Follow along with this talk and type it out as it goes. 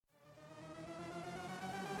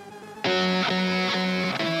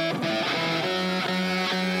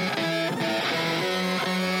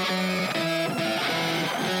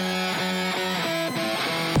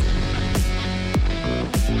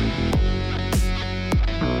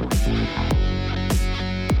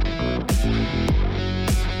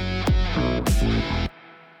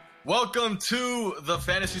Welcome to the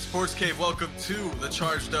Fantasy Sports Cave. Welcome to the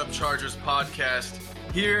Charged Up Chargers podcast.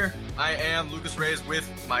 Here I am, Lucas Reyes, with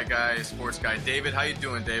my guy, sports guy David. How you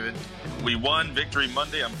doing, David? We won Victory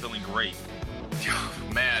Monday. I'm feeling great.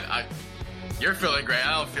 Man, you're feeling great.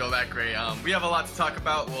 I don't feel that great. We have a lot to talk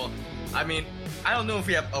about. Well, I mean, I don't know if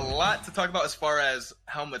we have a lot to talk about as far as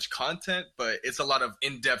how much content, but it's a lot of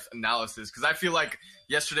in-depth analysis because I feel like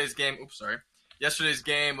yesterday's game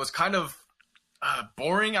was kind of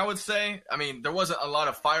boring, I would say. I mean, there wasn't a lot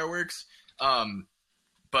of fireworks,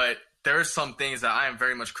 but there are some things that I am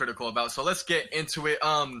very much critical about. So let's get into it.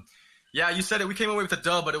 Yeah, you said it. We came away with a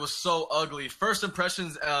dub, but it was so ugly. First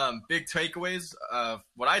impressions, big takeaways.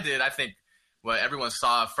 What I did, I think what everyone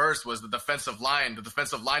saw first was the defensive line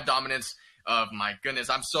dominance. My goodness,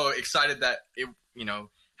 I'm so excited that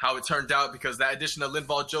how it turned out because that addition of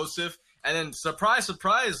Linval Joseph, and then surprise,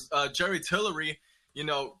 Jerry Tillery.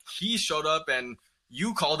 He showed up and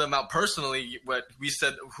you called him out personally. What we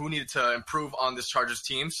said, who needed to improve on this Chargers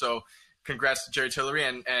team. So congrats to Jerry Tillery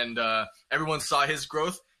and everyone saw his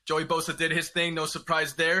growth. Joey Bosa did his thing. No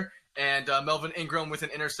surprise there. And Melvin Ingram with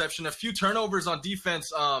an interception, a few turnovers on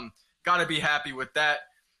defense. Got to be happy with that.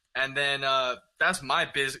 And then that's my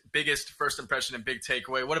biggest first impression and big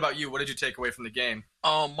takeaway. What about you? What did you take away from the game?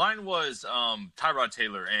 Mine was Tyrod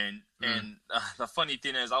Taylor. And the funny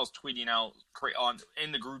thing is I was tweeting out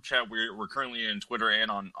in the group chat we're currently in Twitter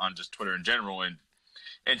and on just Twitter in general.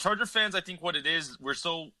 And Charger fans, I think what it is, we're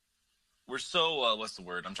so what's the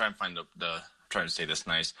word? I'm trying to find trying to say this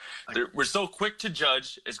nice. We're so quick to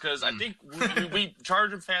judge. It's because I think we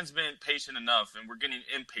Charger fans have been patient enough and we're getting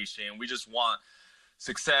impatient and we just want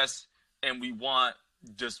success and we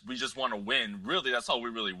just want to win. Really, that's all we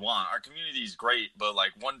really want. Our community is great, but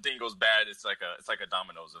like one thing goes bad, it's like a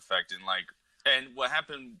dominoes effect. And what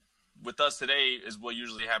happened with us today is what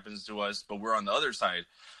usually happens to us, but we're on the other side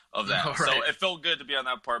of that. Right. So it felt good to be on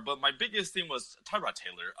that part. But my biggest thing was Tyrod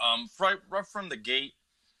Taylor. Right from the gate.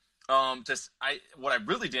 What I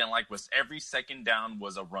really didn't like was every second down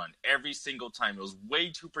was a run. Every single time. It was way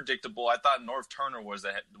too predictable. I thought Norv Turner was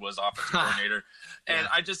offensive coordinator. And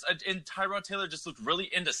yeah. Tyrod Taylor just looked really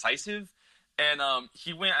indecisive. And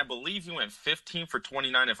I believe he went 15 for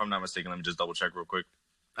 29, if I'm not mistaken. Let me just double check real quick.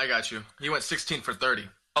 I got you. He went 16 for 30.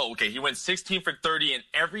 Oh, okay. He went 16 for 30, and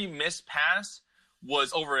every missed pass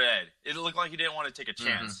was over Ed. It looked like he didn't want to take a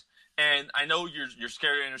chance. Mm-hmm. And I know you're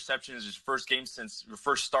scared of interceptions. It's your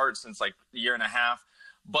first start since like a year and a half.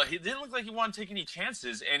 But he didn't look like he wanted to take any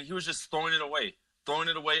chances, and he was just throwing it away,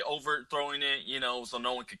 overthrowing it, so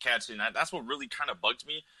no one could catch it. And that's what really kind of bugged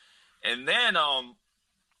me. And then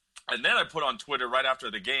I put on Twitter right after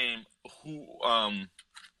the game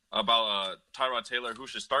about Tyrod Taylor, who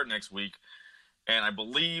should start next week. And I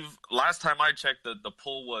believe last time I checked, the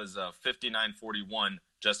poll was 59-41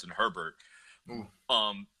 Justin Herbert. Ooh.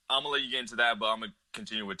 I'm going to let you get into that, but I'm going to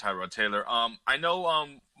continue with Tyrod Taylor. I know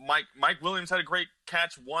Mike Williams had a great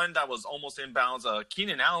catch, one that was almost inbounds.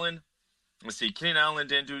 Keenan Allen,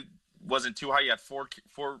 wasn't too high. He had four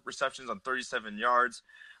receptions on 37 yards.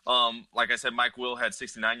 Like I said, Mike Will had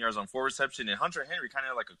 69 yards on 4 receptions, and Hunter Henry kind of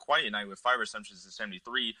had like a quiet night with 5 receptions and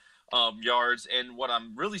 73 yards. And what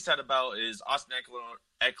I'm really sad about is Austin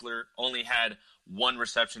Eckler only had 1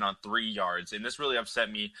 reception on 3 yards, and this really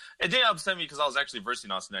upset me. It didn't upset me because I was actually versing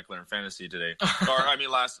Austin Eckler in fantasy today,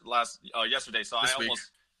 yesterday. So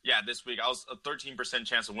this week I was a 13%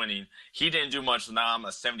 chance of winning. He didn't do much, so now I'm a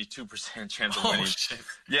 72% chance of winning. Shit.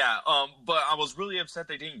 Yeah, but I was really upset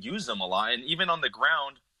they didn't use him a lot, and even on the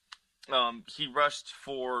ground, he rushed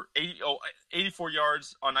for 84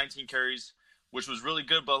 yards on 19 carries, which was really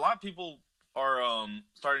good. But a lot of people are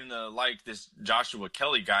starting to like this Joshua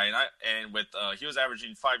Kelly guy, and he was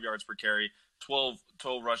averaging 5 yards per carry, 12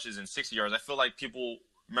 rushes and 60 yards. I feel like people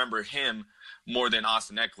remember him more than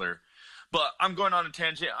Austin Eckler. But I'm going on a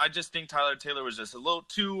tangent. I just think Tyler Taylor was just a little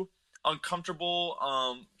too uncomfortable.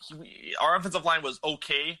 Our offensive line was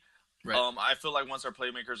okay. Right. I feel like once our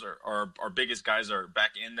playmakers our biggest guys are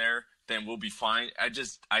back in there, then we'll be fine.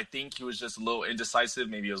 I think he was just a little indecisive.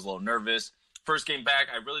 Maybe he was a little nervous. First game back,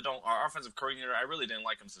 our offensive coordinator, I really didn't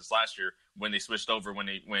like him since last year when they switched over. When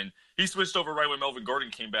he switched over right when Melvin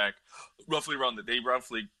Gordon came back, roughly run the give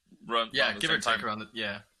or take around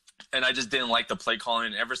and I just didn't like the play calling.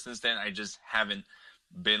 And ever since then, I just haven't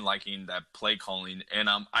been liking that play calling. And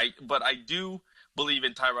but I do believe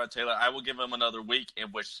in Tyrod Taylor. I will give him another week,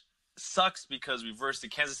 which sucks because we versed the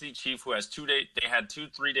Kansas City Chiefs, who has 2 days. They had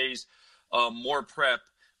 2-3 days more prep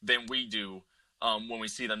than we do. When we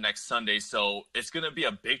see them next Sunday. So it's going to be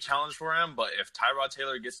a big challenge for him. But if Tyrod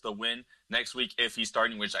Taylor gets the win next week, if he's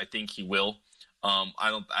starting, which I think he will,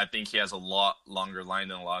 I think he has a lot longer line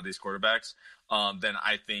than a lot of these quarterbacks. Then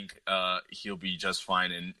I think he'll be just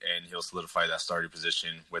fine and he'll solidify that starting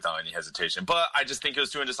position without any hesitation. But I just think it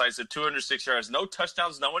was too indecisive. 206 yards, no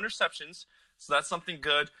touchdowns, no interceptions. So that's something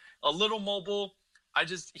good. A little mobile. I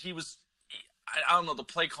don't know, the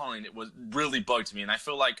play calling, it was really bugged me, and I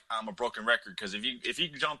feel like I'm a broken record because if you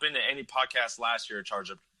jump into any podcast last year,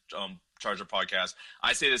 Charger podcast,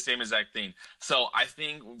 I say the same exact thing. So I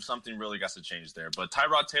think something really got to change there. But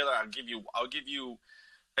Tyrod Taylor, I'll give you.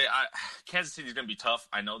 Kansas City's gonna be tough.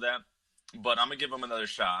 I know that, but I'm gonna give him another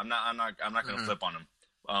shot. I'm not gonna flip on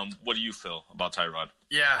him. What do you feel about Tyrod?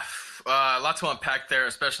 Yeah, a lot to unpack there,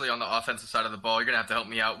 especially on the offensive side of the ball. You're gonna have to help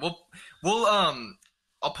me out.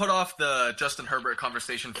 I'll put off the Justin Herbert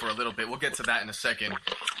conversation for a little bit. We'll get to that in a second.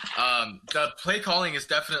 The play calling is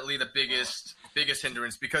definitely the biggest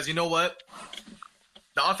hindrance because you know what?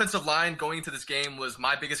 The offensive line going into this game was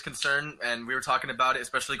my biggest concern, and we were talking about it,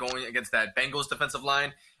 especially going against that Bengals defensive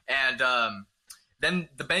line. And then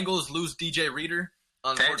the Bengals lose DJ Reader.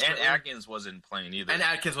 And Atkins wasn't playing either. And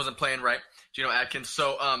Atkins wasn't playing, right? Geno Atkins.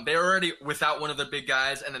 So they're already without one of their big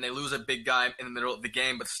guys, and then they lose a big guy in the middle of the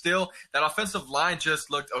game. But still, that offensive line just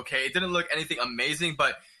looked okay. It didn't look anything amazing,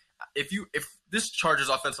 but if this Chargers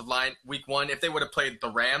offensive line, week one, if they would have played the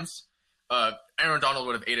Rams, Aaron Donald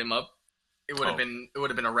would have ate him up. It would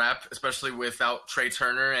have been a wrap, especially without Trey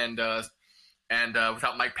Turner and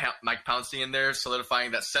without Mike Pouncey in there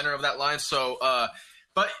solidifying that center of that line. So,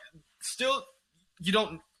 but still,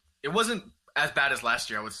 it wasn't as bad as last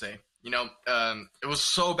year, I would say. It was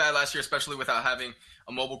so bad last year, especially without having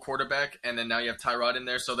a mobile quarterback, and then now you have Tyrod in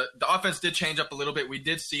there. So the offense did change up a little bit. We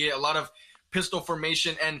did see it, a lot of pistol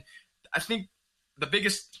formation, and I think the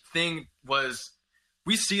biggest thing was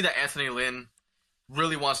we see that Anthony Lynn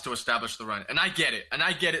really wants to establish the run. And I get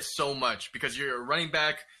it so much because you're a running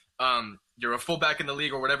back, you're a fullback in the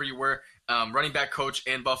league or whatever you were, running back coach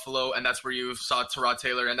in Buffalo, and that's where you saw Tyrod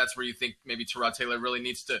Taylor, and that's where you think maybe Tyrod Taylor really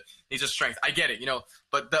needs a strength. I get it,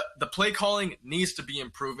 but the play calling needs to be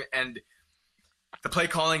improved, and the play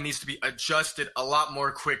calling needs to be adjusted a lot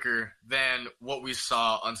more quicker than what we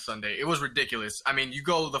saw on Sunday. It was ridiculous. I mean, you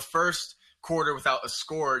go the first quarter without a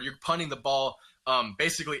score, you're punting the ball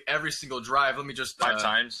basically every single drive. Let me just 5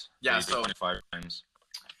 times. Yeah, so 5 times.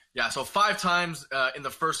 Yeah, so 5 times in the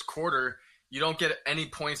first quarter. You don't get any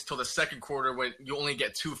points till the second quarter when you only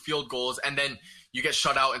get 2 field goals, and then you get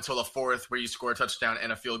shut out until the fourth where you score a touchdown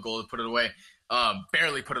and a field goal to put it away.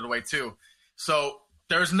 Barely put it away too. So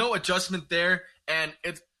there's no adjustment there, and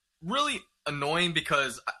it's really annoying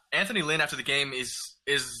because Anthony Lynn after the game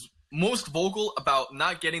is most vocal about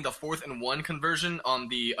not getting the 4th and 1 conversion on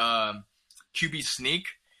the QB sneak,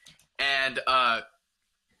 and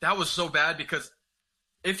that was so bad because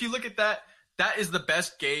if you look at that is the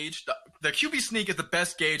best gauge. The QB sneak is the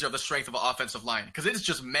best gauge of the strength of an offensive line because it is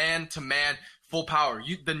just man-to-man full power.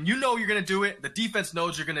 You know you're going to do it. The defense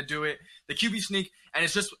knows you're going to do it. The QB sneak, and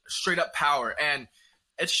it's just straight-up power. And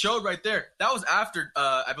it showed right there. That was after,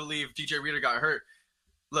 I believe, DJ Reader got hurt.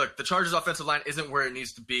 Look, the Chargers' offensive line isn't where it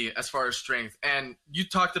needs to be as far as strength. And you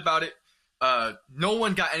talked about it. No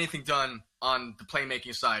one got anything done on the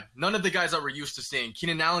playmaking side. None of the guys that we're used to seeing.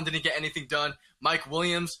 Keenan Allen didn't get anything done. Mike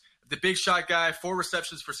Williams, the big shot guy, 4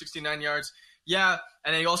 receptions for 69 yards. Yeah,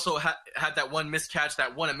 and he also had that one missed catch,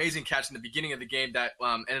 that one amazing catch in the beginning of the game that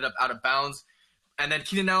ended up out of bounds. And then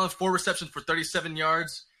Keenan Allen, 4 receptions for 37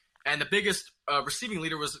 yards. And the biggest receiving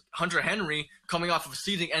leader was Hunter Henry, coming off of a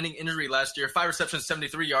season-ending injury last year, 5 receptions,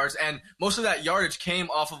 73 yards. And most of that yardage came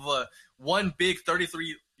off of one big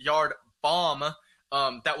 33-yard bomb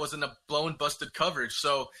that was in a blown, busted coverage.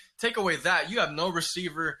 So take away that. You have no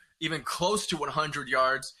receiver even close to 100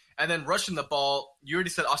 yards. And then rushing the ball, you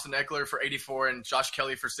already said Austin Eckler for 84 and Josh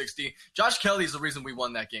Kelly for 60. Josh Kelly is the reason we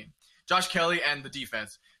won that game. Josh Kelly and the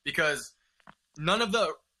defense. Because none of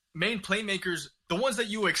the main playmakers, the ones that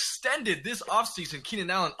you extended this offseason,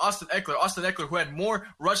 Keenan Allen, Austin Eckler, who had more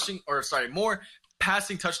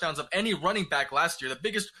passing touchdowns of any running back last year, the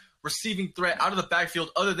biggest receiving threat out of the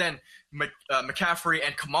backfield other than McCaffrey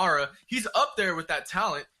and Kamara. He's up there with that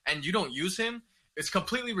talent, and you don't use him. It's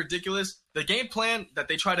completely ridiculous. The game plan that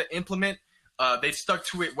they try to implement, they stuck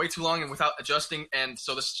to it way too long and without adjusting. And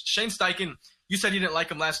so Shane Steichen, you said you didn't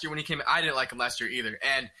like him last year when he came in. I didn't like him last year either.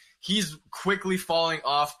 And he's quickly falling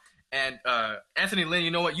off. And Anthony Lynn,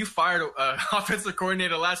 you know what? You fired an offensive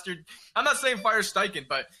coordinator last year. I'm not saying fire Steichen,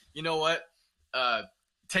 but you know what?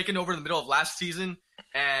 Taking over in the middle of last season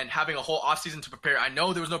and having a whole offseason to prepare. I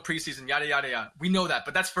know there was no preseason, yada, yada, yada. We know that.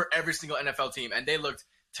 But that's for every single NFL team. And they looked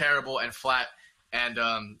terrible and flat. And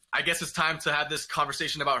I guess it's time to have this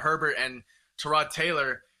conversation about Herbert and Tyrod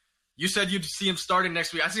Taylor. you said you'd see him starting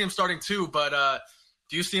next week. I see him starting too, but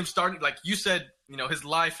do you see him starting? Like you said, his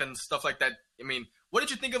life and stuff like that. I mean, what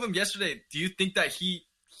did you think of him yesterday? Do you think that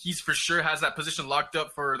he's for sure has that position locked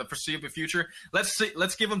up for the foreseeable future? Let's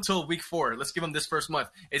give him till week 4. Let's give him this first month.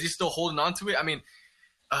 Is he still holding on to it? I mean,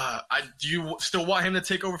 do you still want him to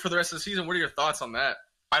take over for the rest of the season? What are your thoughts on that?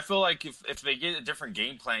 I feel like if they get a different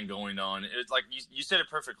game plan going on, it's like you said it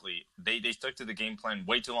perfectly. They stuck to the game plan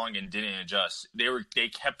way too long and didn't adjust. They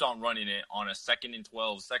kept on running it on a 2nd and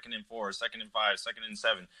 12, 2nd and 4, 2nd and 5, 2nd and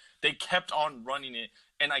 7. They kept on running it,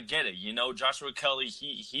 and I get it. Joshua Kelly,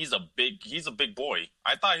 he's a big boy.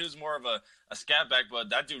 I thought he was more of a scat back,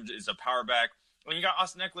 but that dude is a power back. And you got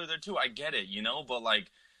Austin Eckler there too. I get it, but like.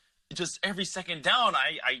 Just every second down,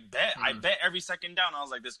 I bet every second down, I was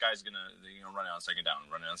like, this guy's gonna run it on second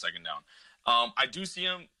down. I do see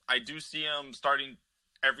him starting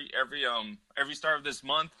every start of this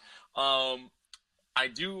month. I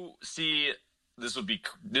do see this would be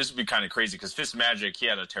kind of crazy because Fitzmagic, he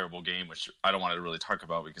had a terrible game, which I don't want to really talk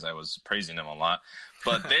about because I was praising him a lot.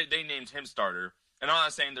 But they named him starter, and I'm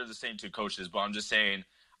not saying they're the same two coaches, but I'm just saying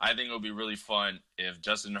I think it would be really fun if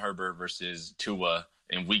Justin Herbert versus Tua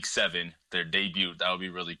in week 7, their debut. That would be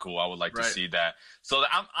really cool. I would like to see that. So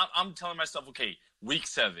I'm telling myself, okay, week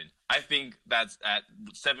 7. I think that's at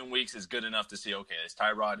 7 weeks is good enough to see, okay, is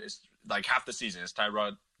Tyrod, is like half the season. Is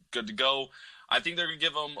Tyrod good to go? I think they're going to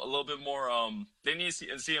give him a little bit more. They need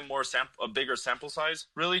to see him more a bigger sample size,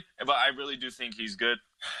 really. But I really do think he's good.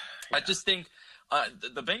 Yeah. I just think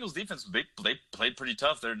the Bengals defense, they played pretty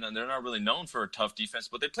tough. They're not really known for a tough defense,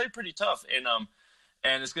 but they played pretty tough.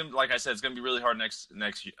 And it's gonna, like I said, it's gonna be really hard next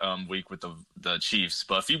week with the Chiefs.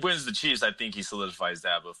 But if he wins the Chiefs, I think he solidifies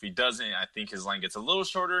that. But if he doesn't, I think his line gets a little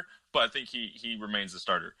shorter. But I think he remains the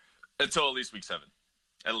starter until at least week 7,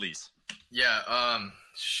 at least. Yeah.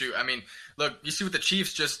 Shoot. I mean, look, you see what the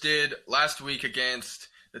Chiefs just did last week against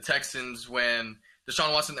the Texans when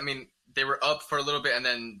Deshaun Watson. I mean, they were up for a little bit, and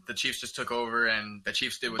then the Chiefs just took over, and the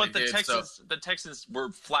Chiefs did what they did. But the Texans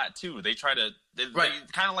were flat too. They tried to, they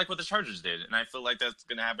kind of like what the Chargers did, and I feel like that's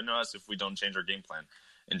going to happen to us if we don't change our game plan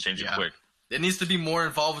and change it quick. It needs to be more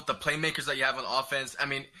involved with the playmakers that you have on offense. I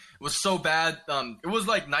mean, it was so bad. It was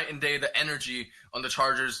like night and day, the energy on the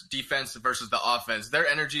Chargers defense versus the offense. Their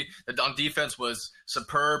energy on defense was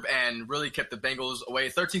superb and really kept the Bengals away.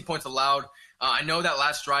 13 points allowed. I know that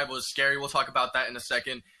last drive was scary. We'll talk about that in a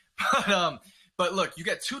second. But look, you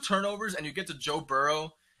get 2 turnovers and you get to Joe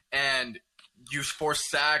Burrow and you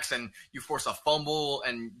force sacks and you force a fumble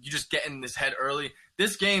and you just get in his head early.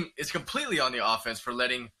 This game is completely on the offense for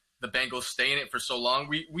letting the Bengals stay in it for so long.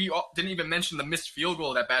 We didn't even mention the missed field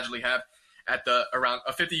goal that Badgley had at around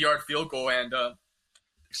a 50-yard field goal and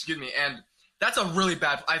and that's a really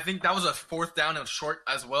bad. I think that was a 4th down and short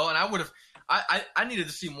as well. And I needed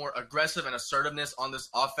to see more aggressive and assertiveness on this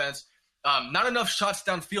offense. Not enough shots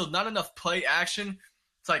downfield, not enough play action.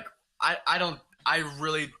 It's like I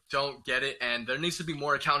really don't get it, and there needs to be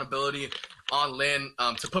more accountability on Lynn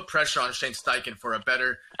to put pressure on Shane Steichen for a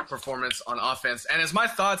better performance on offense. And as my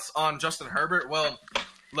thoughts on Justin Herbert, well,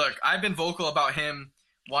 look, I've been vocal about him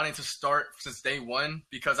wanting to start since day 1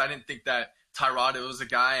 because I didn't think that Tyrod was a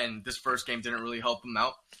guy, and this first game didn't really help him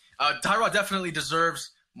out. Tyrod definitely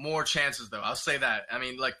deserves more chances, though. I'll say that. I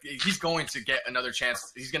mean, like, he's going to get another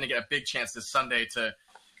chance. He's going to get a big chance this Sunday to,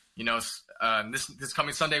 this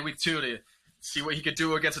coming Sunday, week 2, to see what he could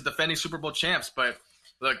do against the defending Super Bowl champs. But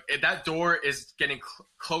look, that door is getting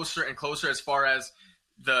closer and closer as far as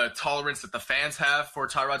the tolerance that the fans have for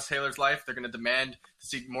Tyrod Taylor's life. They're going to demand to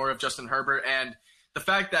see more of Justin Herbert. And the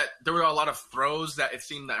fact that there were a lot of throws that it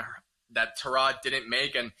seemed that Tyrod didn't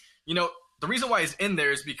make. And, the reason why he's in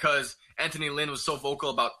there is because Anthony Lynn was so vocal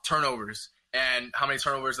about turnovers and how many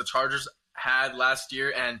turnovers the Chargers had last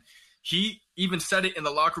year. And he even said it in the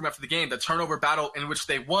locker room after the game. The turnover battle in which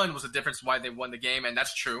they won was the difference why they won the game. And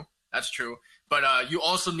that's true. That's true. But you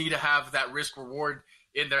also need to have that risk reward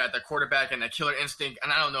in there at the quarterback and that killer instinct.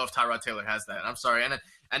 And I don't know if Tyrod Taylor has that. I'm sorry.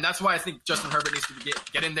 And that's why I think Justin Herbert needs to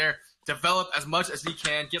get in there, develop as much as he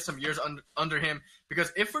can, get some years under him. Because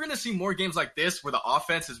if we're going to see more games like this where the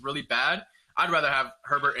offense is really bad, I'd rather have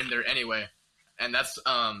Herbert in there anyway. And that's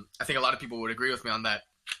I think a lot of people would agree with me on that.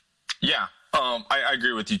 Yeah, I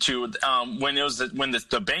agree with you too. When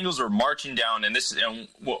the Bengals were marching down, and this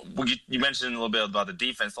you mentioned a little bit about the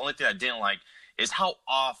defense. The only thing I didn't like is how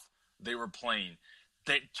off they were playing.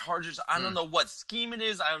 The Chargers, I don't know what scheme it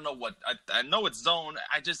is. I don't know what I know it's zone.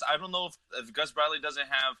 I don't know if Gus Bradley doesn't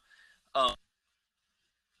have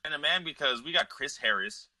a man because we got Chris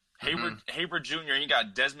Harris, Herbert Jr. You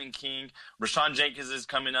got Desmond King, Rashawn Jenkins is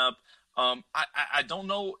coming up. I don't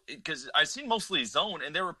know because I seen mostly zone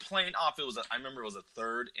and they were playing off. I remember it was a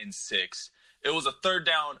 3rd and 6. It was a 3rd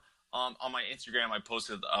down. On my Instagram, I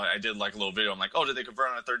posted. I did like a little video. I'm like, oh, did they convert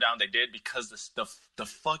on a 3rd down? They did because the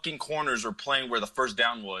fucking corners were playing where the 1st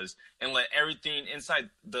down was and let everything inside.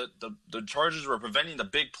 The Chargers were preventing the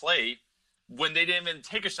big play when they didn't even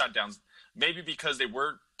take a shot down. Maybe because they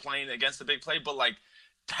were playing against the big play, but like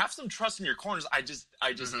have some trust in your corners. I just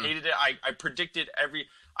hated it. I predicted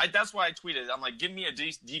that's why I tweeted. I'm like, give me a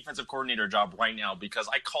defensive coordinator job right now because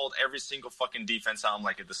I called every single fucking defense out. I'm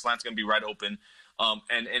like, the slant's gonna be right open.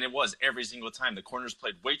 And it was every single time. The corners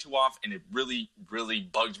played way too off, and it really, really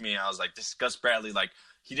bugged me. I was like, this Gus Bradley, like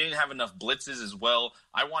he didn't have enough blitzes as well.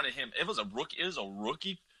 I wanted him. It was a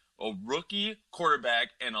rookie quarterback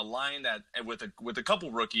and a line that with a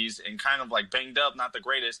couple rookies and kind of like banged up, not the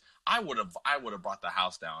greatest. I would have brought the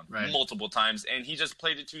house down multiple times, and he just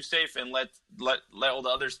played it too safe and let all the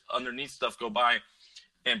others underneath stuff go by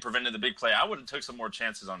and prevented the big play. I would have took some more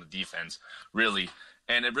chances on the defense, really.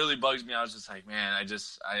 And it really bugs me. I was just like, man, I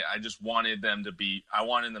just wanted them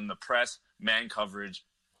to press man coverage,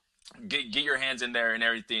 get your hands in there and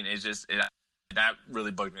everything. That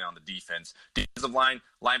really bugged me on the defense. Defensive line,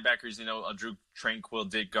 linebackers, Drew Tranquil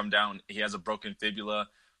did come down. He has a broken fibula,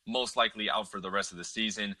 most likely out for the rest of the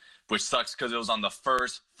season, which sucks because it was on the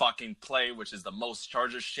first fucking play, which is the most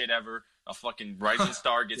Chargers shit ever. A fucking rising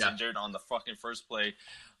star gets injured on the fucking first play.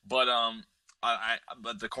 But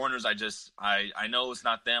but the corners, I know it's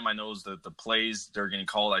not them. I know it's the plays they're getting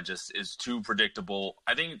called. It's too predictable.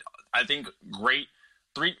 I think great.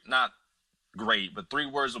 Not great, but 3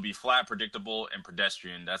 words will be flat, predictable, and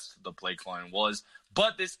pedestrian. That's the play calling was.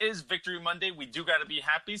 But this is Victory Monday. We do got to be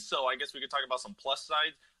happy. So I guess we could talk about some plus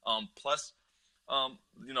sides,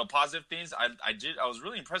 positive things. I was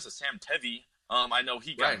really impressed with Sam Tevi. I know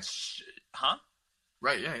he got,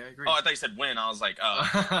 Right, yeah, I agree. Oh, I thought you said win. I was like,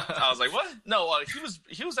 I was like, what? No,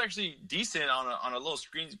 he was actually decent on a little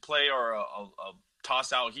screen play or a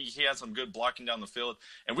toss out. He had some good blocking down the field,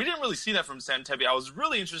 and we didn't really see that from Sam Tevi. I was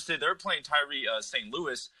really interested. They were playing Tyree St.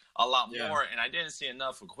 Louis a lot more, and I didn't see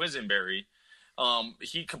enough of Quisenberry.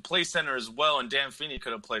 He could play center as well, and Dan Feeney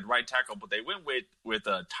could have played right tackle, but they went with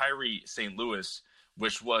Tyree St. Louis,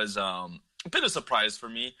 which was a bit of surprise for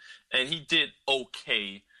me, and he did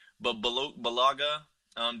okay. But Balaga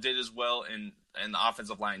did as well, and the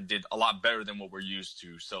offensive line did a lot better than what we're used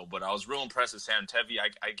to. So, but I was real impressed with Sam Tevi.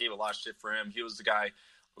 I gave a lot of shit for him. He was the guy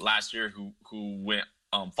last year who went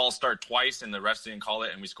false start twice, and the refs didn't call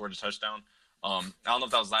it, and we scored a touchdown. I don't know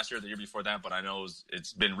if that was last year or the year before that, but I know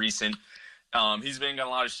it's been recent. He's been getting a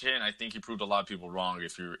lot of shit, and I think he proved a lot of people wrong.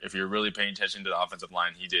 If you're really paying attention to the offensive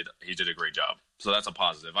line, he did a great job. So that's a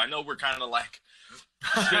positive. I know we're kind of like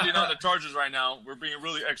shitting on the Chargers right now. We're being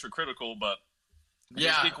really extra critical, but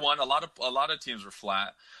week 1, a lot of teams were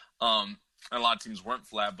flat. And a lot of teams weren't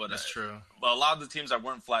flat, but that's true. But a lot of the teams that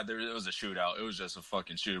weren't flat, it was a shootout. It was just a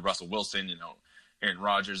fucking shootout. Russell Wilson, Aaron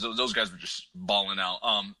Rodgers, those guys were just balling out.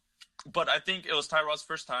 But I think it was Tyrod's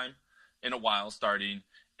first time in a while starting,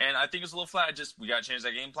 and I think it's a little flat. We got to change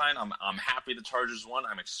that game plan. I'm happy the Chargers won.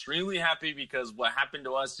 I'm extremely happy because what happened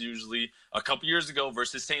to us usually a couple years ago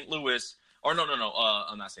versus St. Louis, or no,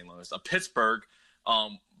 not St. Louis, Pittsburgh.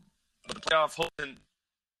 The playoff hoping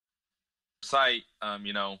site, I'm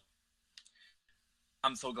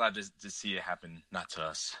so glad to see it happen, not to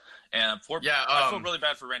us. And I feel really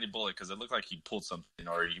bad for Randy Bullock because it looked like he pulled something,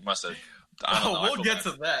 or he must have. We'll get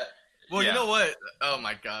to that. Well, you know what? Oh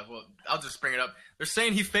my God. Well, I'll just bring it up. They're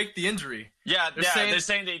saying he faked the injury. Yeah, they're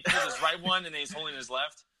saying they pulled his right one and then he's holding his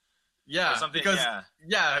left. Yeah, because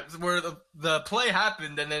where the play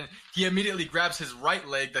happened, and then he immediately grabs his right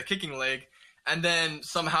leg, the kicking leg, and then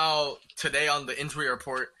somehow today on the injury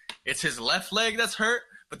report, it's his left leg that's hurt.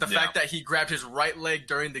 But the fact that he grabbed his right leg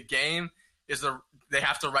during the game they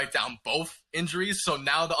have to write down both injuries. So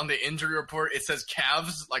now on the injury report, it says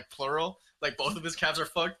calves, like plural, like both of his calves are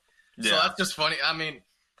fucked. Yeah. So that's just funny. I mean,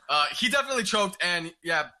 he definitely choked, and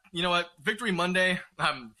you know what? Victory Monday.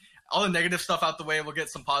 All the negative stuff out the way. We'll get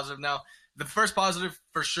some positive now. The first positive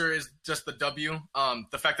for sure is just the W.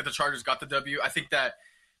 The fact that the Chargers got the W. I think that,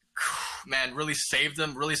 man, really saved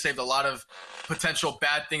them. Really saved a lot of potential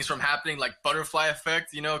bad things from happening, like butterfly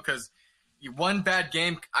effect. Because one bad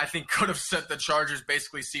game, I think, could have sent the Chargers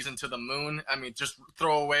basically season to the moon. I mean, just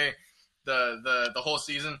throw away the whole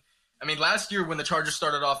season. I mean, last year when the Chargers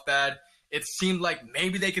started off bad, it seemed like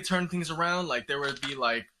maybe they could turn things around. Like there would be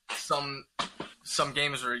like some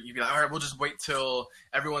games where you'd be like, all right, we'll just wait till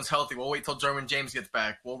everyone's healthy. We'll wait till Derwin James gets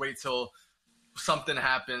back. We'll wait till something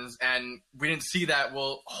happens. And we didn't see that.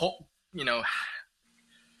 We're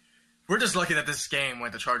we're just lucky that this game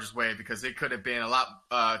went the Chargers' way because it could have been a lot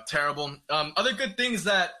terrible. Other good things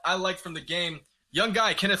that I liked from the game, young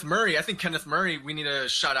guy, Kenneth Murray. I think Kenneth Murray, we need to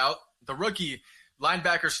shout out. The rookie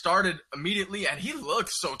linebacker started immediately, and he looked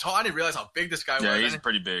so tall. I didn't realize how big this guy was. Yeah, he's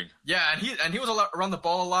pretty big. Yeah, and he was around the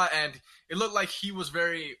ball a lot, and it looked like he was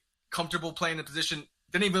very comfortable playing the position.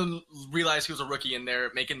 Didn't even realize he was a rookie in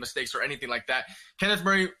there making mistakes or anything like that. Kenneth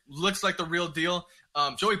Murray looks like the real deal.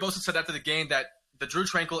 Joey Bosa said after the game that the Drew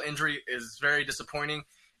Tranquil injury is very disappointing,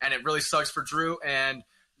 and it really sucks for Drew. And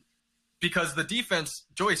because the defense,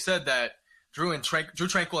 Joey said that Drew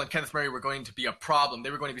Tranquil and Kenneth Murray were going to be a problem.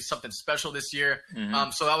 They were going to be something special this year.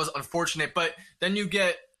 Mm-hmm. So that was unfortunate. But then you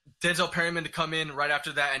get Denzel Perryman to come in right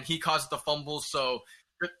after that, and he caused the fumble. So,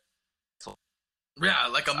 yeah,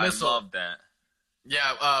 like a missile. I love that.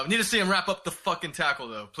 Yeah, need to see him wrap up the fucking tackle,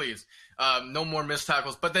 though, please. No more missed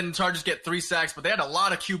tackles. But then the Chargers get 3 sacks, but they had a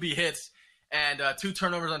lot of QB hits and 2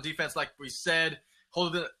 turnovers on defense, like we said,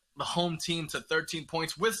 holding the home team to 13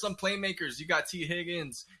 points with some playmakers. You got T.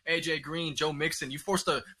 Higgins, A.J. Green, Joe Mixon. You forced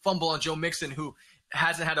a fumble on Joe Mixon, who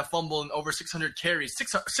hasn't had a fumble in over 600 carries,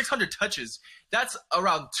 600 touches. That's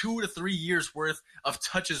around 2 to 3 years worth of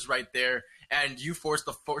touches right there, and you forced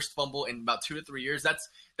the first fumble in about 2 to 3 years.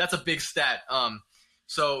 That's a big stat.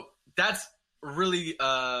 So that's really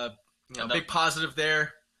a big positive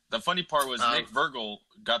there. The funny part was Nick Virgil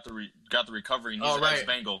got the recovery, and he's an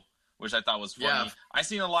ex-Bengal, which I thought was funny. Yeah. I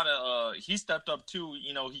seen a lot of he stepped up too.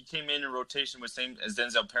 You know, he came in rotation with same as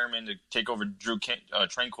Denzel Perryman to take over Drew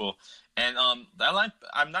Tranquil. And that line,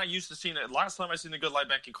 I'm not used to seeing it. Last time I seen the good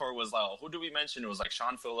linebacking core was who did we mention? It was like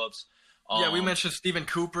Sean Phillips. We mentioned Stephen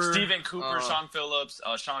Cooper. Sean Phillips,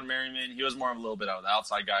 Sean Merriman. He was more of a little bit of the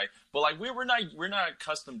outside guy. But like we're not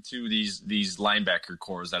accustomed to these linebacker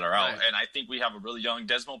cores that are out. Right. And I think we have a really young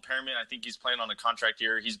Desmond Perryman. I think he's playing on a contract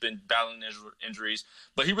year. He's been battling injuries,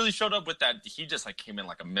 but he really showed up with that. He just came in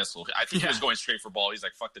like a missile. I think he was going straight for ball. He's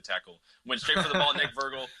like, fuck the tackle. Went straight for the ball. Nick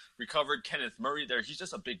Virgil recovered. Kenneth Murray there. He's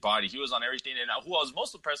just a big body. He was on everything. And who I was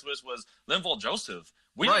most impressed with was Linval Joseph.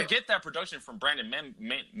 We didn't get that production from Brandon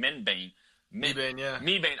Mebane.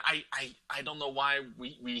 Mebane. I don't know why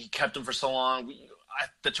we kept him for so long.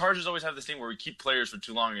 The Chargers always have this thing where we keep players for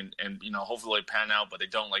too long and hopefully they pan out, but they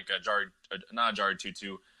don't. Like not Jared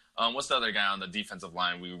Tutu. What's the other guy on the defensive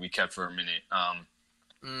line we kept for a minute?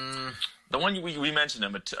 The one we mentioned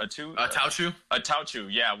him, Tauchu. Tauchu.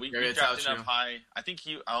 Yeah, we drafted him high. I think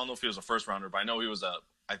I don't know if he was a first rounder, but I know he was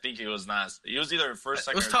I think he was not. He was either first,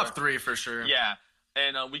 second. It was top 3 for sure. Yeah,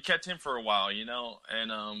 and we kept him for a while,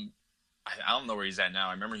 and I don't know where he's at now.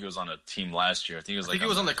 I remember he was on a team last year. I think he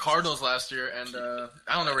was on the Cardinals last year, and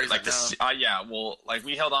I don't know where he's at now.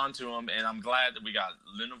 We held on to him, and I'm glad that we got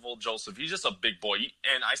Linval Joseph. He's just a big boy,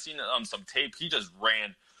 and I seen some tape. He just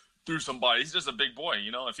ran through somebody. He's just a big boy,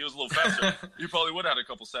 If he was a little faster, he probably would have had a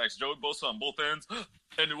couple sacks. Joey Bosa on both ends,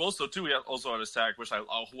 and also too, he also had a sack,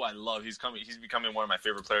 who I love. He's becoming one of my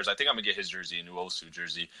favorite players. I think I'm gonna get his jersey, a new Osu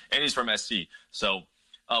jersey, and he's from SC. So,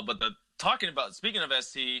 speaking of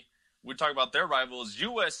SC. We talk about their rivals,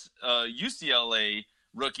 UCLA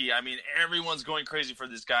rookie. I mean, everyone's going crazy for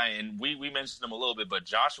this guy, and we mentioned him a little bit, but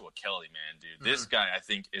Joshua Kelly, man, dude, this guy I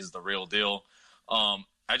think is the real deal. I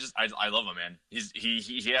love him, man.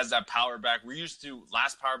 He has that power back.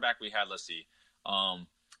 Last power back we had. Let's see,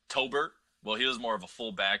 Tobert. Well, he was more of a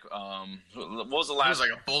fullback. What was the last? He was like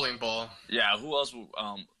a bowling ball. Yeah. Who else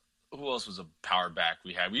was a power back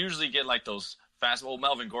we had? We usually get like those. Well,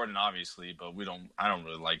 Melvin Gordon, obviously, but I don't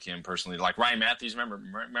really like him personally. Like Ryan Matthews, remember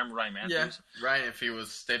Ryan Matthews? Yeah, Ryan, if he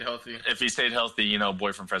stayed healthy. If he stayed healthy,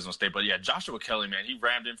 boy from Fresno State. But yeah, Joshua Kelly, man, he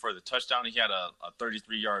rammed in for the touchdown. He had a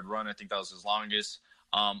 33-yard run. I think that was his longest.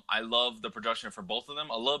 I love the production for both of them.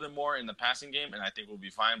 A little bit more in the passing game, and I think we'll be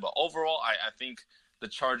fine. But overall, I think the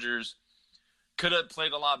Chargers could have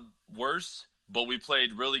played a lot worse, but we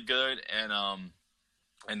played really good.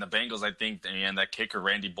 And the Bengals, I think, and that kicker,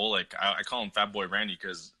 Randy Bullock, I call him Fat Boy Randy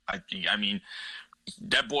because, I mean,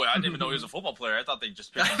 that boy, I didn't even know he was a football player. I thought they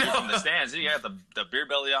just picked him from the stands. He had the beer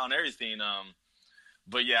belly out and everything.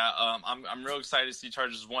 But yeah, I'm real excited to see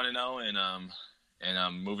Chargers 1-0,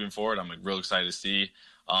 and moving forward, I'm real excited to see.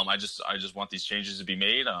 I just want these changes to be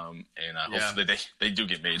made, and hopefully they do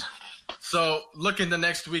get made. So looking to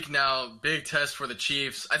next week now, big test for the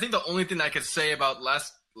Chiefs. I think the only thing I could say about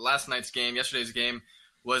yesterday's game,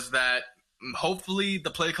 was that hopefully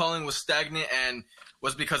the play calling was stagnant and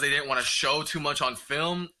was because they didn't want to show too much on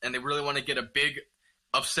film and they really want to get a big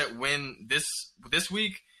upset win this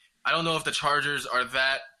week. I don't know if the Chargers are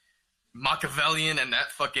that Machiavellian and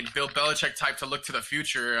that fucking Bill Belichick type to look to the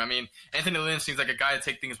future. I mean, Anthony Lynn seems like a guy to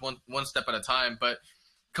take things one step at a time, but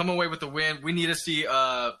come away with the win. We need to see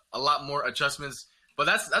a lot more adjustments. But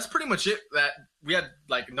that's pretty much it. That we had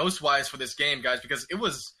like notes-wise for this game, guys, because it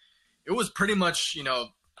was pretty much,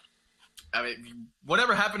 I mean,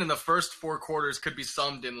 whatever happened in the first 4 quarters could be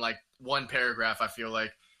summed in like one paragraph. I feel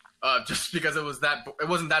like, just because it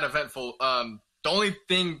wasn't that eventful. The only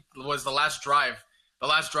thing was the last drive. The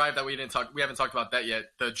last drive that we haven't talked about that yet.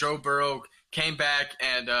 The Joe Burrow came back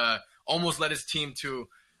and almost led his team to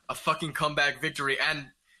a fucking comeback victory. And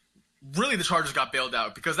really, the Chargers got bailed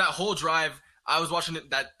out because that whole drive, I was watching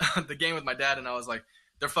the game with my dad, and I was like,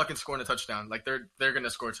 they're fucking scoring a touchdown. Like they're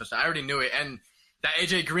gonna score a touchdown. I already knew it. And that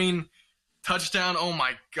AJ Green touchdown, oh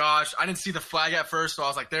my gosh, I didn't see the flag at first, so I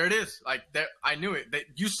was like, there it is. Like I knew it.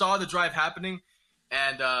 You saw the drive happening,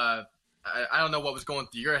 and I don't know what was going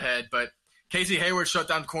through your head, but Casey Hayward shut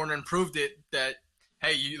down the corner and proved it that,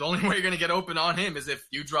 hey, the only way you're going to get open on him is if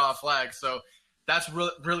you draw a flag. So that's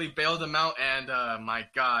really bailed him out, and my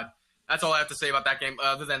God. That's all I have to say about that game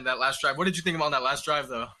other than that last drive. What did you think about that last drive,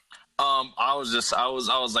 though? I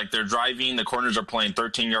was like, they're driving. The corners are playing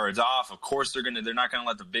 13 yards off. Of course, they're not gonna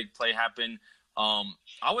let the big play happen.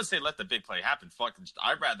 I would say let the big play happen. Fuck,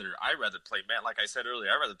 I'd rather play man. Like I said earlier,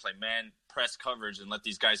 I'd rather play man press coverage and let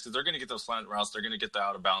these guys, because they're gonna get those slant routes. They're gonna get the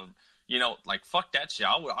out of bound. Like fuck that shit.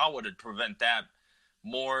 I would prevent that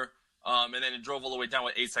more. And then it drove all the way down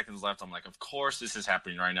with 8 seconds left. I'm like, of course this is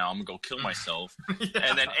happening right now. I'm going to go kill myself. Yeah.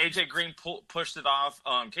 And then AJ Green pushed it off.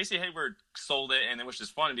 Casey Hayward sold it, and it was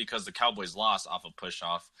just funny because the Cowboys lost off a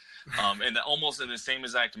push-off. And almost in the same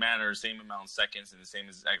exact manner, same amount of seconds,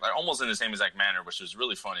 almost in the same exact manner, which was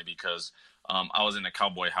really funny because I was in a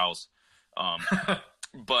Cowboy house.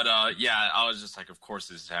 But, yeah, I was just like, of course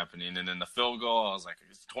this is happening. And then the field goal, I was like,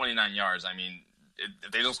 it's 29 yards. I mean,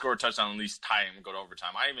 if they don't score a touchdown, at least tie and go to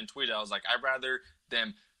overtime. I even tweeted, I was like, I'd rather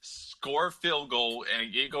them score a field goal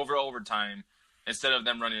and go over overtime instead of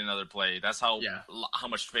them running another play. That's how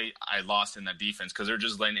much faith I lost in that defense, because they're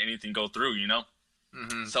just letting anything go through,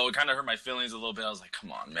 Mm-hmm. So it kind of hurt my feelings a little bit. I was like,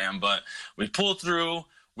 come on, man. But we pulled through.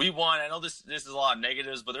 We won. I know this is a lot of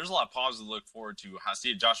negatives, but there's a lot of positives to look forward to. I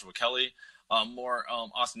see Joshua Kelly, more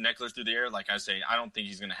Austin Eckler through the air. Like I say, I don't think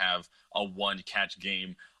he's going to have a one-catch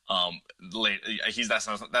game. That's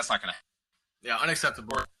not gonna happen. Yeah,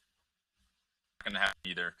 unacceptable. Not gonna happen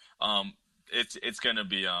either. It's gonna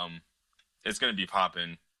be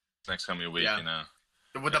popping next coming week. Yeah.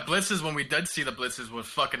 With the blitzes, when we did see the blitzes, was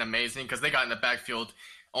fucking amazing because they got in the backfield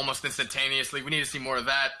almost instantaneously. We need to see more of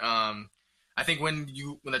that. I think when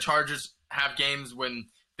the Chargers have games when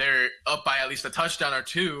they're up by at least a touchdown or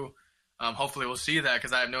two, hopefully we'll see that,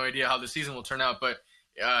 because I have no idea how the season will turn out, but.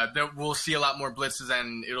 We'll see a lot more blitzes,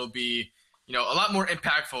 and it'll be, a lot more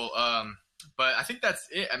impactful. But I think that's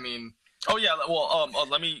it. I mean, oh yeah. Well,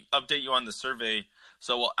 let me update you on the survey.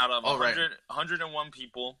 So out of 101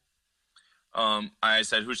 people, I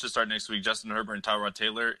said who should start next week: Justin Herbert and Tyrod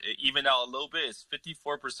Taylor. It evened out a little bit. It's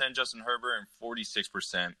 54% Justin Herbert and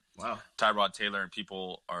 46% Tyrod Taylor, and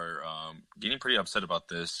people are getting pretty upset about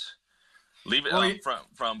this. Leave it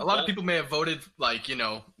from a lot of people may have voted when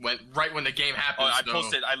the game happened.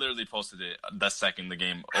 I literally posted it the second the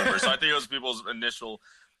game over. So I think it was people's initial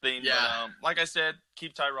thing. Yeah. But, like I said,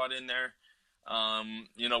 keep Tyrod in there.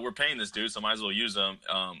 We're paying this dude, so might as well use him.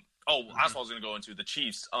 That's what I was going to go into. The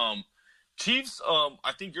Chiefs. Chiefs,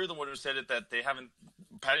 I think you're the one who said it, that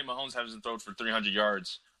Patty Mahomes hasn't thrown for 300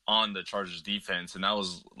 yards on the Chargers defense, and that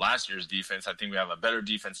was last year's defense. I think we have a better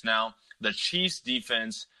defense now. The Chiefs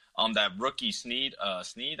defense, that rookie Snead, I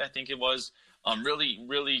think it was,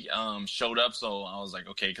 really showed up. So I was like,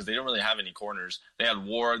 okay, because they don't really have any corners. They had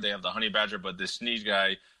Ward, they have the Honey Badger, but this Snead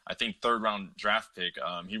guy, I think 3rd round draft pick,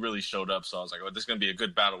 he really showed up. So I was like, this is going to be a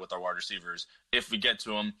good battle with our wide receivers if we get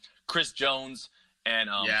to him. Chris Jones and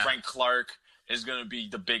Frank Clark is going to be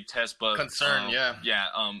the big test, but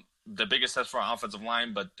the biggest test for our offensive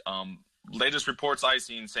line. But latest reports I've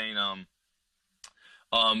seen saying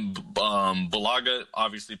Bulaga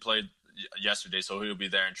obviously played yesterday, so he'll be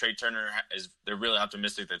there. And Trey Turner they're really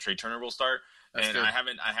optimistic that Trey Turner will start. That's and good.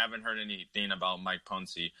 I haven't heard anything about Mike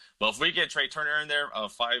Pouncey. But if we get Trey Turner in there,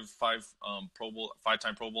 five-time Pro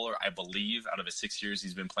Bowler, I believe, out of his 6 years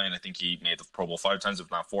he's been playing, I think he made the Pro Bowl 5 times,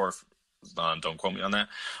 if not 4. Don't quote me on that.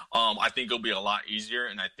 I think it'll be a lot easier,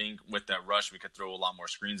 and I think with that rush, we could throw a lot more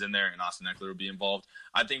screens in there, and Austin Eckler will be involved.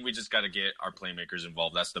 I think we just got to get our playmakers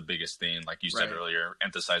involved. That's the biggest thing, like you said earlier,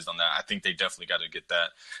 emphasized on that. I think they definitely got to get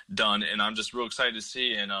that done, and I'm just real excited to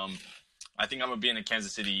see. And I think I'm going to be in a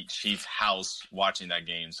Kansas City Chiefs house watching that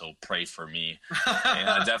game, so pray for me. And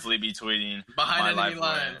I'll definitely be tweeting behind enemy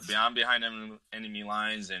lines. I'm behind enemy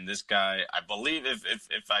lines, and this guy, I believe if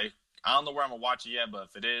I don't know where I'm going to watch it yet, but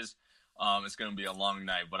if it is, It's going to be a long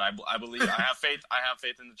night, but I believe I have faith. I have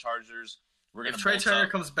faith in the Chargers. We're going If to Trey Turner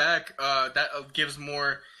comes back, that gives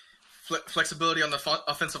more flexibility on the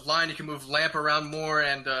offensive line. You can move Lamp around more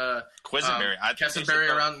and Quisenberry.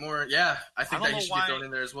 Kessenberry around more. Yeah, I think that he should be thrown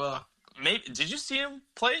in there as well. Maybe did you see him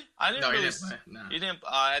play? I didn't. No, really, he didn't play. No. He didn't.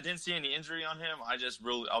 I didn't see any injury on him. I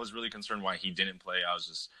was really concerned why he didn't play.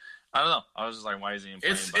 I don't know. I was just like, why is he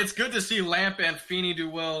playing? It's good to see Lamp and Feeney do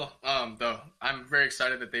well. Though I'm very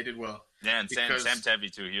excited that they did well. Yeah, and Sam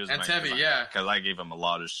Tevy too. He was Tevy, yeah, because I gave him a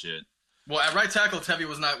lot of shit. Well, at right tackle, Tevy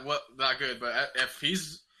was not good, but if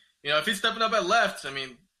he's stepping up at left, I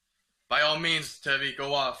mean, by all means, Tevy,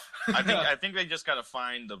 go off. I think they just got to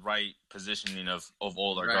find the right positioning of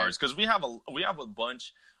all our guards, because we have a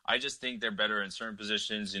bunch. I just think they're better in certain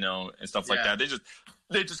positions, and stuff like that.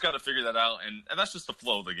 They just got to figure that out, and that's just the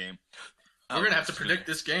flow of the game. We're gonna have to predict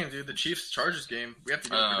this game, dude. The Chiefs-Chargers game. We have to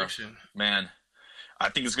do a prediction. Man, I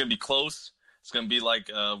think it's gonna be close. It's going to be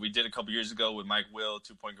like we did a couple years ago with Mike Will,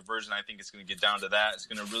 2-point conversion. I think it's going to get down to that. It's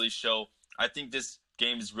going to really show. I think this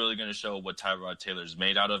game is really going to show what Tyrod Taylor is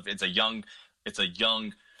made out of. It's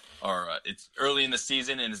early in the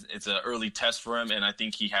season, and it's an early test for him, and I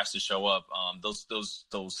think he has to show up. Those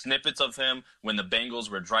snippets of him when the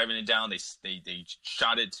Bengals were driving it down, they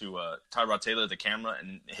shot it to Tyrod Taylor, the camera,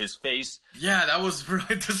 and his face. Yeah, that was really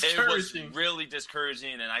discouraging. It was really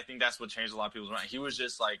discouraging, and I think that's what changed a lot of people's mind. He was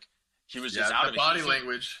just out of it. Body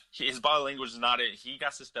language. His body language is not it. He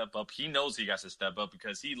got to step up. He knows he got to step up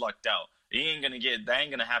because he lucked out. That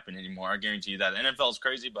ain't gonna happen anymore. I guarantee you that. The NFL is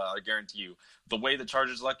crazy, but I guarantee you, the way the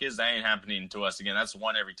Chargers' luck is, that ain't happening to us again. That's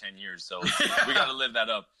one every 10 years. So we got to live that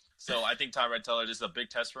up. So I think Tyrod Taylor, this is a big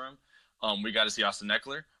test for him. We got to see Austin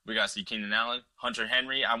Eckler. We got to see Keenan Allen, Hunter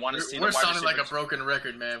Henry. I want to see. We're sounding like a broken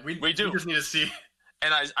record, man. We do. We just need to see.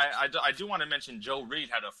 And I do want to mention Joe Reed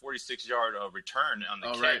had a 46-yard return on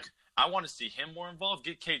the kick. Right. I want to see him more involved.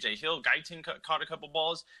 Get KJ Hill. Guyton caught a couple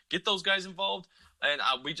balls. Get those guys involved. And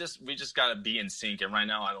we just got to be in sync. And right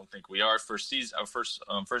now, I don't think we are. First game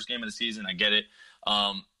of the season. I get it.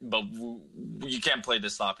 But you can't play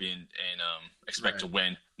this sloppy and expect to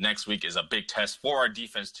win. Next week is a big test for our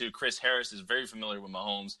defense too. Chris Harris is very familiar with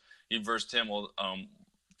Mahomes. He versed him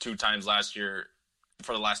 2 times last year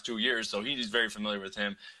for the last 2 years, so he's very familiar with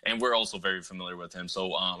him, and we're also very familiar with him.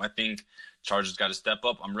 So I think Chargers got to step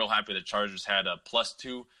up. I'm real happy the Chargers had a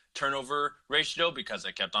 +2 turnover ratio because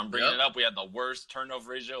I kept on bringing it up. We had the worst turnover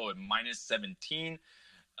ratio at -17,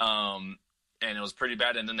 and it was pretty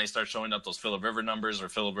bad. And then they start showing up those Phillip Rivers numbers, where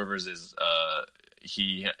Phillip Rivers is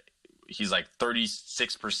he's like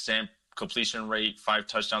 36% completion rate, 5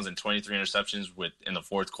 touchdowns and 23 interceptions in the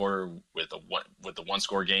fourth quarter with the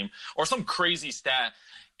 1-score game, or some crazy stat.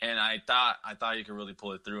 And I thought you could really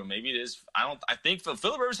pull it through. And maybe it is. I think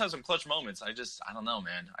Phillip Rivers has some clutch moments. I don't know,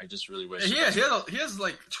 man. I just really wish. He has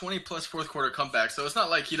like 20+ fourth quarter comebacks, so it's not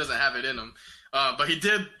like he doesn't have it in him. But he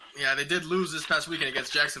did. Yeah, they did lose this past weekend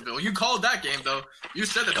against Jacksonville. You called that game though. You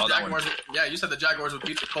said that the Jaguars. You said the Jaguars would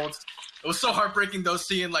beat the Colts. It was so heartbreaking though,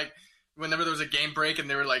 seeing like whenever there was a game break and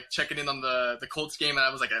they were like checking in on the Colts game, and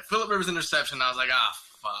I was like, a Phillip Rivers interception. And I was like,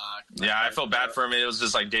 fuck. Yeah, I felt bad for him. It was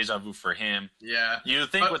just like deja vu for him. Yeah. You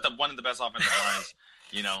think with one of the best offensive lines,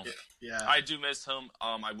 Yeah. I do miss him.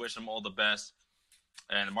 I wish him all the best.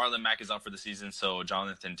 And Marlon Mack is out for the season, so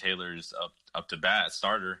Jonathan Taylor's up to bat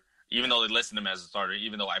starter. Even though they listed him as a starter,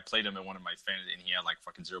 even though I played him in one of my fantasy and he had like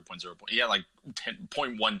fucking 0.0 point. He had like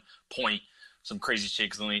 10.1 point. Some crazy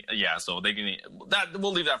shit. So they can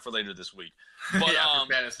we'll leave that for later this week. But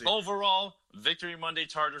overall, victory Monday,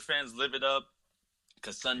 Charger fans, live it up,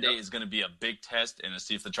 because Sunday is going to be a big test, and to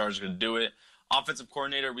see if the Chargers are going to do it. Offensive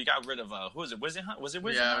coordinator, we got rid of who is it? Wizenhunt? Was it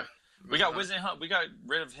Wizenhunt? We got Wizenhunt. We got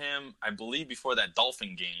rid of him, I believe, before that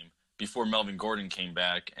Dolphin game, before Melvin Gordon came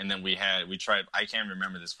back, and then we tried. I can't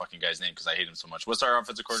remember this fucking guy's name because I hate him so much. What's our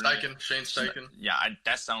offensive coordinator? Shane Steichen. Yeah,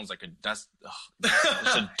 that sounds like that's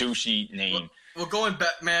a douchey name. Well, going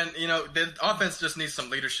back, man, the offense just needs some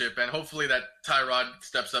leadership, and hopefully that Tyrod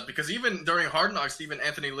steps up, because even during Hard Knocks, even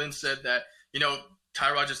Anthony Lynn said that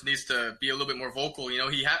Tyrod just needs to be a little bit more vocal.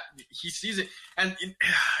 He sees it, and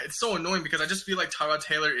it's so annoying because I just feel like Tyrod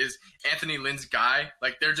Taylor is Anthony Lynn's guy.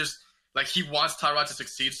 Like they're just. Like, he wants Tyrod to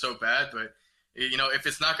succeed so bad, but, if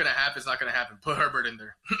it's not going to happen, it's not going to happen. Put Herbert in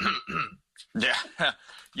there. Yeah.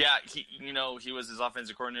 He was his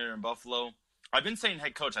offensive coordinator in Buffalo. I've been saying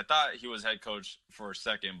head coach. I thought he was head coach for a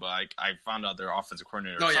second, but I found out their offensive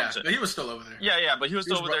coordinator. Oh, yeah. He was still over there. Yeah, but he was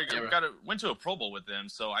still over there. Went to a Pro Bowl with them,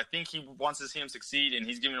 so I think he wants to see him succeed, and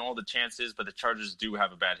he's giving all the chances, but the Chargers do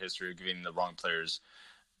have a bad history of giving the wrong players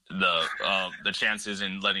the chances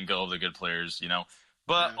and letting go of the good players,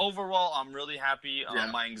 But overall, I'm really happy. Yeah.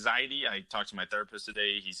 My anxiety, I talked to my therapist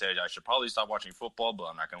today. He said I should probably stop watching football, but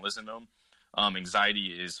I'm not going to listen to him. Anxiety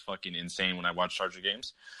is fucking insane when I watch Charger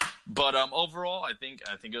games. But overall, I think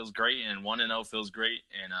it was great, and 1-0 feels great,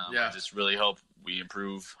 and I just really hope we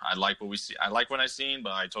improve. I like what we see. I like what I've seen,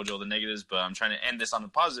 but I told you all the negatives. But I'm trying to end this on a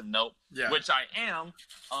positive note, which I am.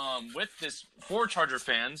 With this for Charger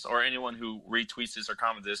fans or anyone who retweets this or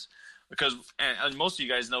comments this, because and most of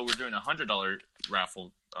you guys know we're doing a $100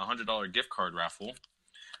 raffle, a $100 gift card raffle.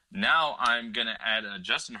 Now I'm gonna add a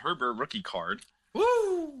Justin Herbert rookie card.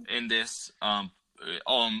 Woo! In this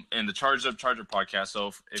in the Chargers of Charger podcast. So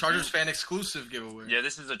if Chargers fan exclusive giveaway. Yeah,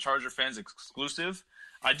 this is a Charger fans exclusive.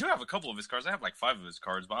 I do have a couple of his cards. I have like 5 of his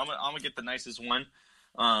cards, but I'm gonna get the nicest one.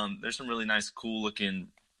 There's some really nice, cool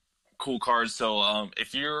cards. So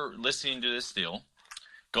if you're listening to this deal,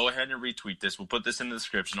 go ahead and retweet this. We'll put this in the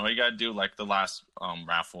description. All you gotta do, like the last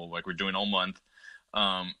raffle, like we're doing all month.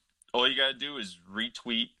 All you gotta do is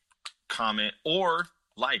retweet, comment, or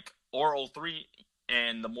like, or all 3.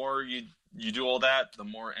 And the more you do all that, the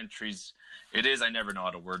more entries it is. I never know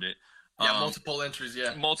how to word it. Yeah, multiple entries,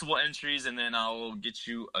 Multiple entries, and then I'll get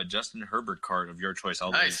you a Justin Herbert card of your choice.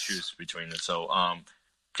 I'll let you choose between it. So,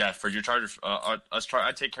 for your Chargers,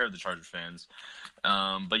 I take care of the Chargers fans.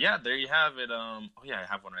 But yeah, there you have it. I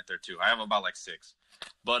have one right there too. I have about like 6.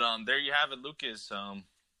 But there you have it, Lucas.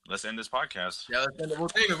 Let's end this podcast. Yeah, let's end it. Well,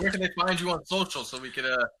 David, where can they find you on social so we could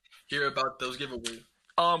hear about those giveaways?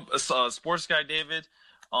 Sports Guy David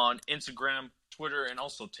on Instagram, Twitter, and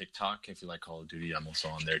also TikTok. If you like Call of Duty, I'm also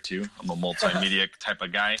on there too. I'm a multimedia type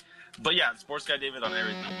of guy. But yeah, Sports Guy David on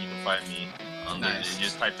everything. You can find me. Nice. You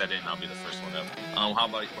just type that in, I'll be the first one up. How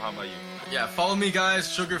about you? Yeah, follow me, guys.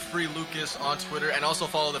 Sugar-Free Lucas on Twitter, and also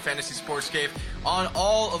follow the Fantasy Sports Cave on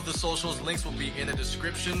all of the socials. Links will be in the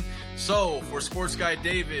description. So, for Sports Guy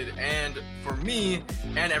David, and for me,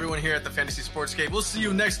 and everyone here at the Fantasy Sports Cave, we'll see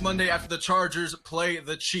you next Monday after the Chargers play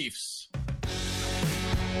the Chiefs.